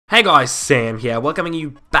Hey guys, Sam here, welcoming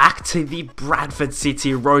you back to the Bradford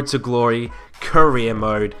City Road to Glory Career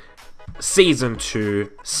Mode Season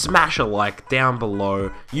 2. Smash a like down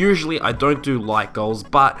below. Usually I don't do like goals,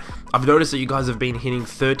 but I've noticed that you guys have been hitting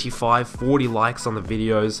 35, 40 likes on the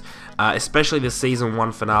videos, especially the Season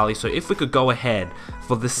 1 finale. So if we could go ahead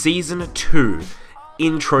for the Season 2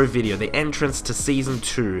 intro video, the entrance to Season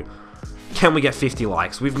 2, can we get 50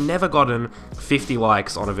 likes? We've never gotten 50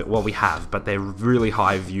 likes on it. Well, we have, but they're really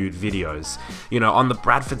high viewed videos. You know, on the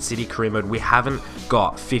Bradford City Career Mode, we haven't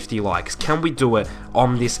got 50 likes. Can we do it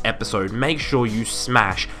on this episode? Make sure you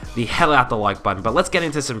smash the hell out the like button. But let's get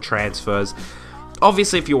into some transfers.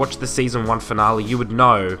 Obviously, if you watched the Season 1 finale, you would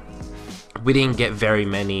know we didn't get very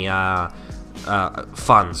many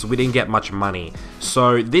funds. We didn't get much money.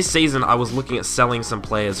 So this season I was looking at selling some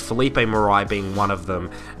players, Felipe Marai being one of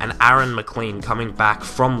them, and Aaron McLean coming back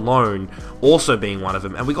from loan also being one of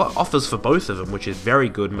them, and we got offers for both of them, which is very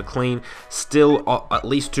good. McLean still at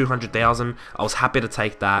least 200,000. I was happy to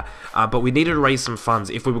take that, but we needed to raise some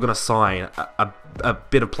funds if we were going to sign a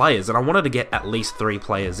bit of players, and I wanted to get at least 3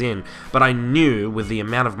 players in, but I knew with the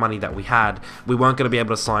amount of money that we had, we weren't going to be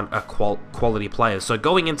able to sign a quality players. So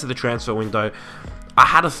going into the transfer window, I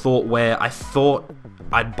had a thought where I thought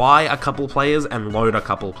I'd buy a couple players and loan a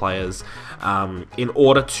couple players in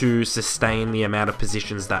order to sustain the amount of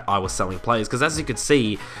positions that I was selling players. Because as you could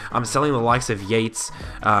see, I'm selling the likes of Yates,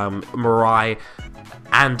 Marai,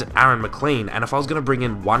 and Aaron McLean, and if I was going to bring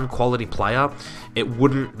in one quality player, it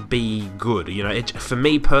wouldn't be good. You know, for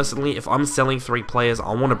me personally, if I'm selling 3 players,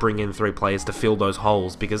 I want to bring in 3 players to fill those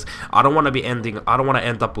holes, because I don't want to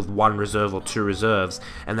end up with 1 reserve or 2 reserves,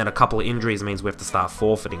 and then a couple of injuries means we have to start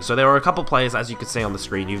forfeiting. So there are a couple players, as you can see on the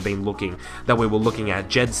screen, that we were looking at,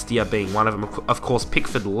 Jed Steer being one of them. Of course,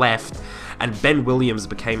 Pickford left, and Ben Williams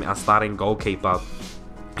became our starting goalkeeper.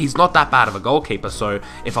 He's not that bad of a goalkeeper, so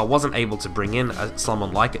if I wasn't able to bring in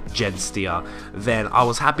someone like Jed Steer, then I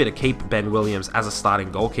was happy to keep Ben Williams as a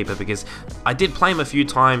starting goalkeeper, because I did play him a few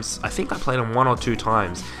times. I think I played him 1 or 2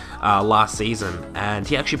 times last season, and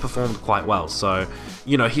he actually performed quite well. So,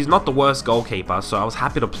 you know, he's not the worst goalkeeper, so I was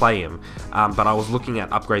happy to play him, but I was looking at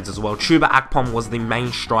upgrades as well. Chuba Akpom was the main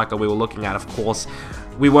striker we were looking at. Of course,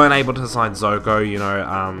 we weren't able to sign Zoko, you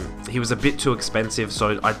know, he was a bit too expensive,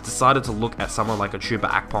 so I decided to look at someone like a Chuba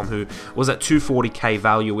Akpom, who was at 240k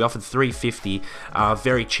value. We offered 350,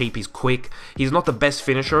 very cheap. He's quick, he's not the best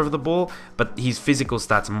finisher of the ball, but his physical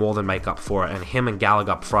stats more than make up for it, and him and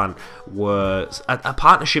Gallagher up front were a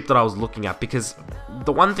partnership that I was looking at, because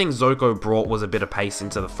the one thing Zoko brought was a bit of pace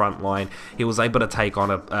into the front line. He was able to take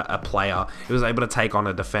on a player, he was able to take on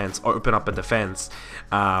a defense, open up a defense,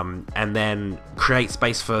 and then create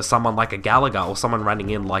space for someone like a Gallagher or someone running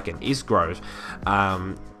in like an Isgrove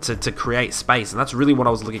to create space. And that's really what I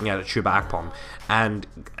was looking at Chuba Akpom. And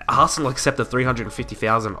Arsenal accepted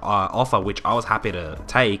 350,000 offer, which I was happy to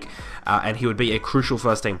take, and he would be a crucial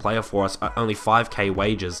first team player for us at only 5k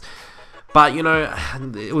wages. But, you know,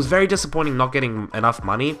 it was very disappointing not getting enough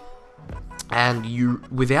money. And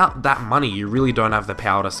without that money, you really don't have the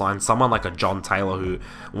power to sign someone like a John Taylor, who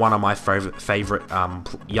one of my favorite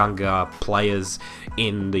younger players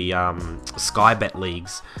in the Sky Bet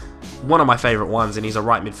leagues. One of my favorite ones, and he's a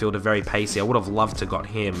right midfielder, very pacey. I would have loved to got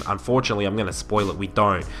him. Unfortunately, I'm going to spoil it, we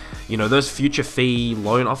don't. You know, those future fee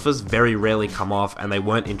loan offers very rarely come off, and they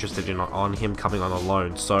weren't interested on him coming on a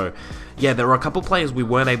loan. So, yeah, there were a couple players we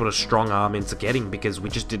weren't able to strong arm into getting, because we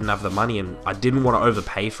just didn't have the money, and I didn't want to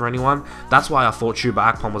overpay for anyone. That's why I thought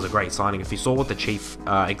Chuba Akpom was a great signing. If you saw what the chief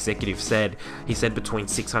executive said, he said between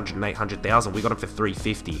 600 and 800,000. We got him for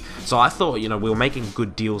 350. So I thought, you know, we were making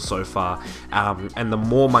good deals so far, and the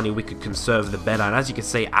more money we could conserve, the better. And as you can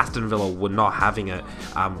see, Aston Villa were not having it.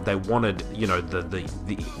 They wanted, you know, the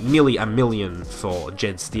nearly $1 million for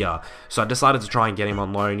Jed Steer. So I decided to try and get him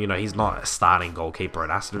on loan. You know, he's not a starting goalkeeper at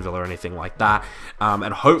Aston Villa or anything like that,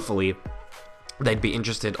 and hopefully they'd be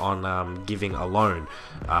interested on giving a loan,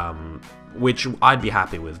 which I'd be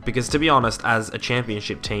happy with, because to be honest, as a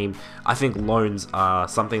championship team, I think loans are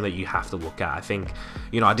something that you have to look at. I think,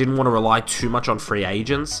 you know, I didn't want to rely too much on free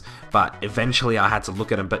agents, but eventually I had to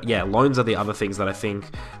look at them. But yeah, loans are the other things that I think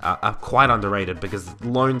are quite underrated, because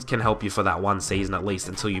loans can help you for that one season at least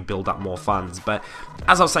until you build up more funds. But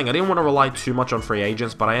as I was saying, I didn't want to rely too much on free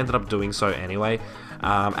agents, but I ended up doing so anyway.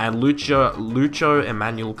 And Lucho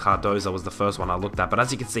Emmanuel Cardoza was the first one I looked at, but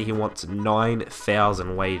as you can see, he wants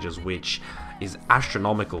 9,000 wages, which is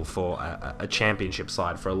astronomical for a championship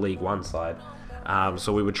side, for a League One side.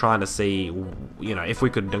 So we were trying to see, you know, if we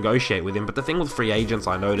could negotiate with him. But the thing with free agents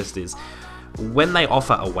I noticed is, when they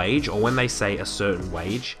offer a wage, or when they say a certain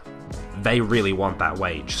wage, they really want that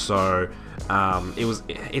wage. So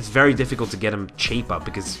It's very difficult to get them cheaper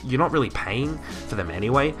because you're not really paying for them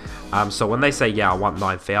anyway. So when they say, yeah, I want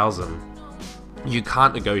 9,000, you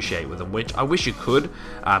can't negotiate with them, which I wish you could,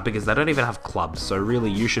 because they don't even have clubs. So really,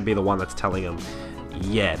 you should be the one that's telling them,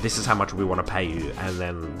 yeah, this is how much we want to pay you, and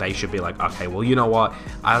then they should be like, okay, well, you know what,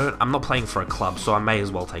 I'm not playing for a club, so I may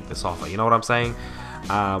as well take this offer. You know what I'm saying?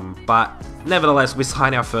 But nevertheless, we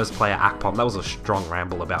signed our first player, Akpom. That was a strong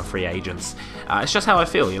ramble about free agents. It's just how I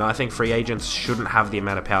feel, you know. I think free agents shouldn't have the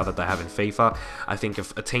amount of power that they have in FIFA. I think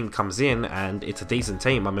if a team comes in and it's a decent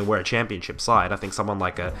team, I mean, we're a championship side, I think someone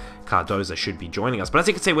like a Cardoza should be joining us. But as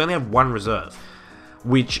you can see, we only have one reserve,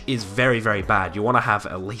 which is very, very bad. You want to have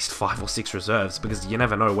at least 5 or 6 reserves because you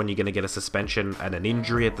never know when you're going to get a suspension and an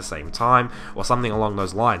injury at the same time or something along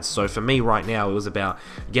those lines. So for me right now, it was about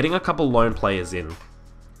getting a couple loan players in.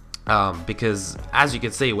 Because as you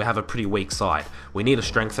can see, we have a pretty weak side. We need to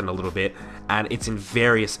strengthen a little bit, and it's in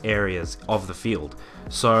various areas of the field.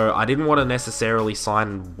 So I didn't want to necessarily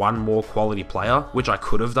sign one more quality player, which I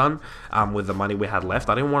could have done with the money we had left.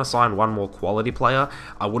 I didn't want to sign one more quality player.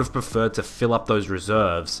 I would have preferred to fill up those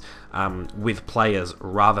reserves with players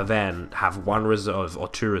rather than have one reserve or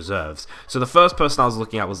 2 reserves. So the first person I was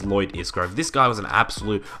looking at was Lloyd Isgrove. This guy was an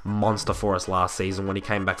absolute monster for us last season when he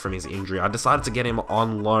came back from his injury. I decided to get him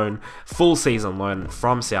on loan, full season loan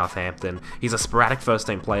from Southampton. He's a sporadic first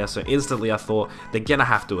team player, so instantly I thought they're going to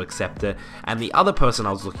have to accept it. And the other person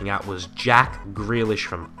I was looking at was Jack Grealish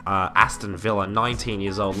from Aston Villa, 19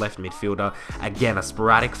 years old, left midfielder. Again, a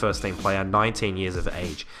sporadic first team player, 19 years of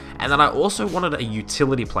age. And then I also wanted a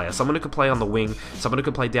utility player, someone who could play on the wing, someone who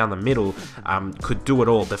could play down the middle, could do it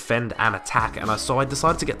all, defend and attack. And so I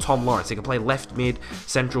decided to get Tom Lawrence. He can play left mid,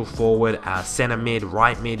 central forward, centre mid,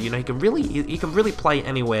 right mid. You know, he can really play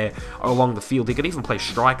anywhere along the field. He could even play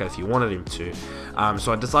striker if you wanted him to.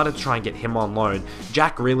 So I decided to try and get him on loan.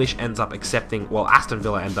 Jack Grealish ends up accepting, well, Aston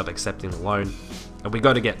Villa end up accepting the loan, and we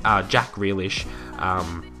go to get Jack Grealish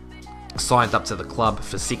signed up to the club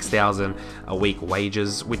for 6,000 a week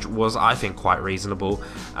wages, which was, I think, quite reasonable.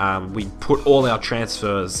 We put all our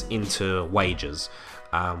transfers into wages,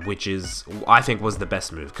 which is, I think, was the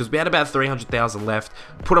best move, because we had about 300,000 left.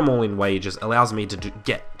 Put them all in wages allows me to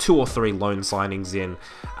get 2 or 3 loan signings in,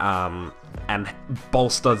 and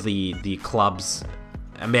bolster the club's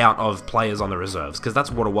amount of players on the reserves, because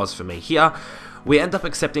that's what it was for me. Here, we end up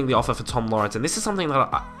accepting the offer for Tom Lawrence, and this is something that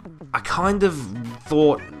I kind of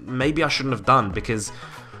thought maybe I shouldn't have done, because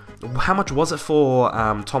how much was it for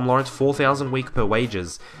Tom Lawrence? 4,000 week per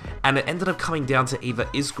wages, and it ended up coming down to either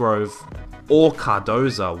Isgrove or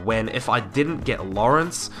Cardoza, when if I didn't get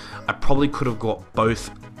Lawrence, I probably could have got both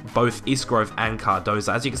Isgrove and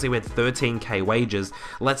Cardoza. As you can see, we had 13k wages.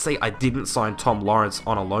 Let's say I didn't sign Tom Lawrence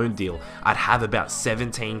on a loan deal, I'd have about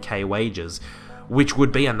 17k wages, which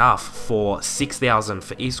would be enough for 6,000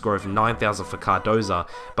 for Isgrove, 9,000 for Cardoza,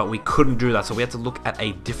 but we couldn't do that, so we had to look at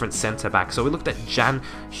a different centre-back. So we looked at Jan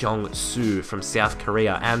Hyung-soo from South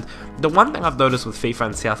Korea, and the one thing I've noticed with FIFA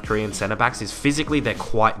and South Korean centre-backs is physically they're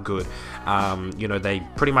quite good. You know, they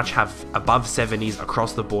pretty much have above 70s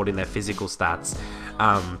across the board in their physical stats.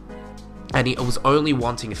 And he was only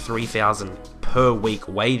wanting 3,000 per week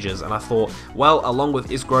wages, and I thought, well, along with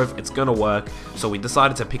Isgrove, it's gonna work. So we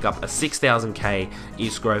decided to pick up a 6,000k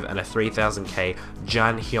Isgrove and a 3,000k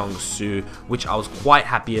Jan Hyung-soo, which I was quite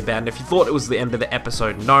happy about. And if you thought it was the end of the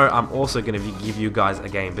episode, no, I'm also gonna give you guys a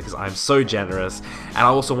game because I'm so generous, and I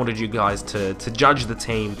also wanted you guys to judge the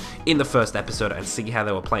team in the first episode and see how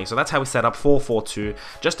they were playing. So that's how we set up 4-4-2,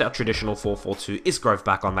 just our traditional 4-4-2. Isgrove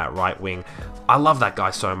back on that right wing. I love that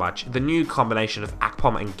guy so much. The new combination of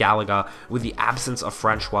Akpom and Gallagher with the absence of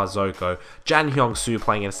Francois Zoko, Jan Hyung-soo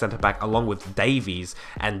playing in a centre-back along with Davies,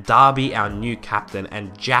 and Darby, our new captain,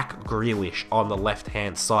 and Jack Grealish on the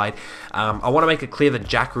left-hand side. I want to make it clear that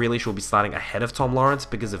Jack Grealish will be starting ahead of Tom Lawrence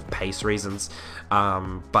because of pace reasons.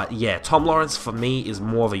 But yeah, Tom Lawrence for me is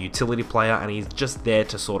more of a utility player, and he's just there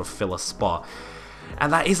to sort of fill a spot.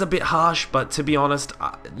 And that is a bit harsh, but to be honest,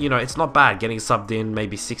 you know, it's not bad getting subbed in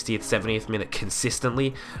maybe 60th, 70th minute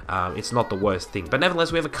consistently. It's not the worst thing. But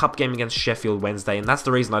nevertheless, we have a cup game against Sheffield Wednesday, and that's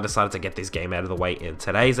the reason I decided to get this game out of the way in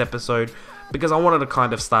today's episode, because I wanted to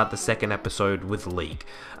kind of start the second episode with league.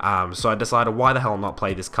 So I decided, why the hell not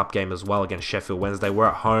play this cup game as well against Sheffield Wednesday? We're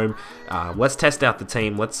at home. Let's test out the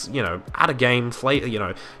team. Let's, you know, add a game. You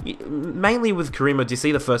know, mainly with Career Mode, you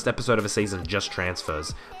see the first episode of a season just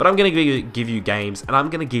transfers. But I'm going to give you games, and I'm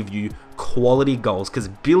going to give you quality goals, because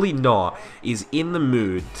Billy Knott is in the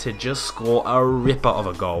mood to just score a ripper of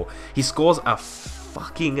a goal. He scores a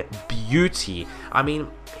fucking beauty. I mean,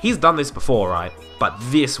 he's done this before, right? But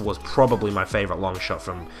this was probably my favorite long shot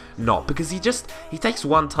from Not, because he takes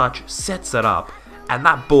one touch, sets it up, and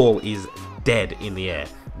that ball is dead in the air.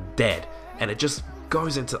 Dead. And it just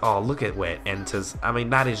goes into, oh, look at where it enters. I mean,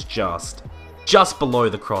 that is just below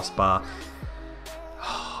the crossbar.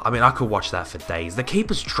 I mean, I could watch that for days. The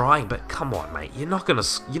keeper's trying, but come on, mate. You're not gonna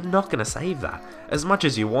save that as much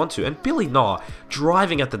as you want to. And Billy Knott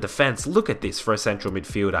driving at the defense. Look at this for a central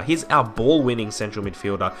midfielder. He's our ball-winning central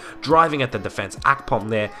midfielder driving at the defense. Akpom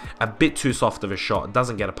there, a bit too soft of a shot.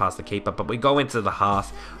 Doesn't get it past the keeper, but we go into the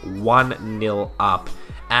half 1-0 up.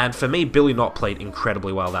 And for me, Billy Knott played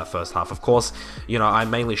incredibly well that first half. Of course, you know, I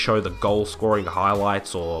mainly show the goal scoring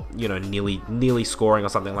highlights or, you know, nearly scoring or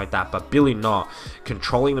something like that. But Billy Knott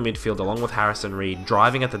controlling the midfield along with Harrison Reed,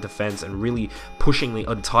 driving at the defense and really pushing the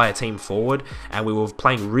entire team forward. And we were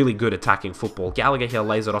playing really good attacking football. Gallagher here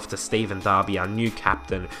lays it off to Stephen Darby, our new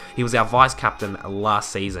captain. He was our vice captain last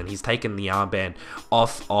season. He's taken the armband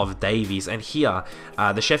off of Davies. And here,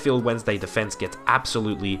 the Sheffield Wednesday defense gets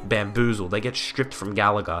absolutely bamboozled. They get stripped from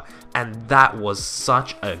Gallagher. And that was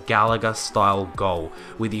such a Gallagher-style goal.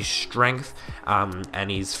 With his strength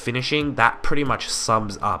and his finishing, that pretty much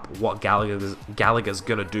sums up what Gallagher's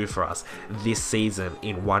going to do for us this season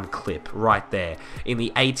in one clip right there. In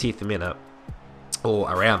the 80th minute,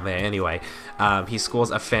 or around there anyway, he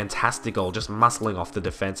scores a fantastic goal, just muscling off the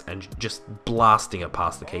defense and just blasting it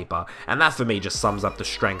past the keeper. And that for me just sums up the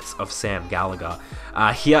strengths of Sam Gallagher.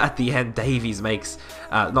 Here at the end, Ben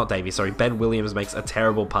Williams makes a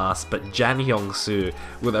terrible pass, but Jan Hyung-soo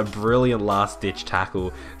with a brilliant last-ditch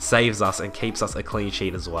tackle saves us and keeps us a clean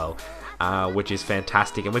sheet as well. Which is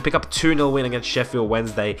fantastic. And we pick up a 2-0 win against Sheffield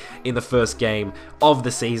Wednesday in the first game of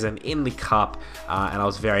the season in the Cup, and I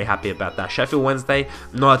was very happy about that. Sheffield Wednesday,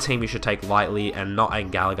 not a team you should take lightly, and Not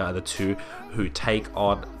and Gallagher are the two who take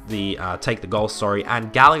the goal,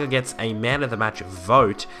 and Gallagher gets a man of the match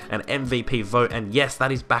vote, an MVP vote, and yes,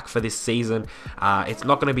 that is back for this season. It's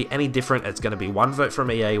not going to be any different. It's going to be one vote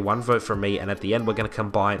from EA, one vote from me, and at the end we're going to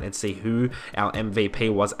combine and see who our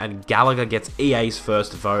MVP was, and Gallagher gets EA's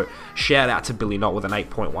first vote. Shout out to Billy Knott with an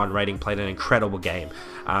 8.1 rating, played an incredible game.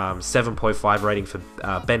 7.5 rating for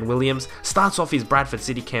Ben Williams. Starts off his Bradford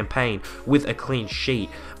City campaign with a clean sheet,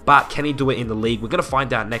 but can he do it in the league? We're going to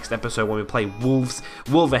find out next episode when we play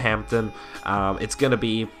Wolverhampton. It's going to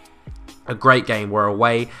be a great game. We're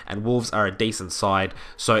away and Wolves are a decent side,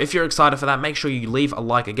 so if you're excited for that, make sure you leave a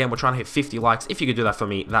like. Again, we're trying to hit 50 likes. If you could do that for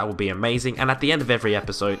me, that would be amazing. And at the end of every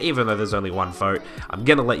episode, even though there's only one vote, I'm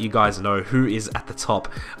gonna let you guys know who is at the top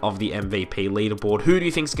of the MVP leaderboard. Who do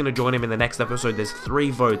you think is gonna join him in the next episode? There's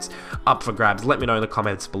 3 votes up for grabs. Let me know in the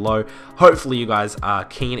comments below. Hopefully you guys are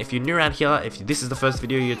keen. If you're new around here, if this is the first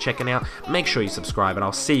video you're checking out, make sure you subscribe, and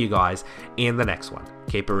I'll see you guys in the next one.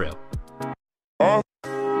 Keep it real.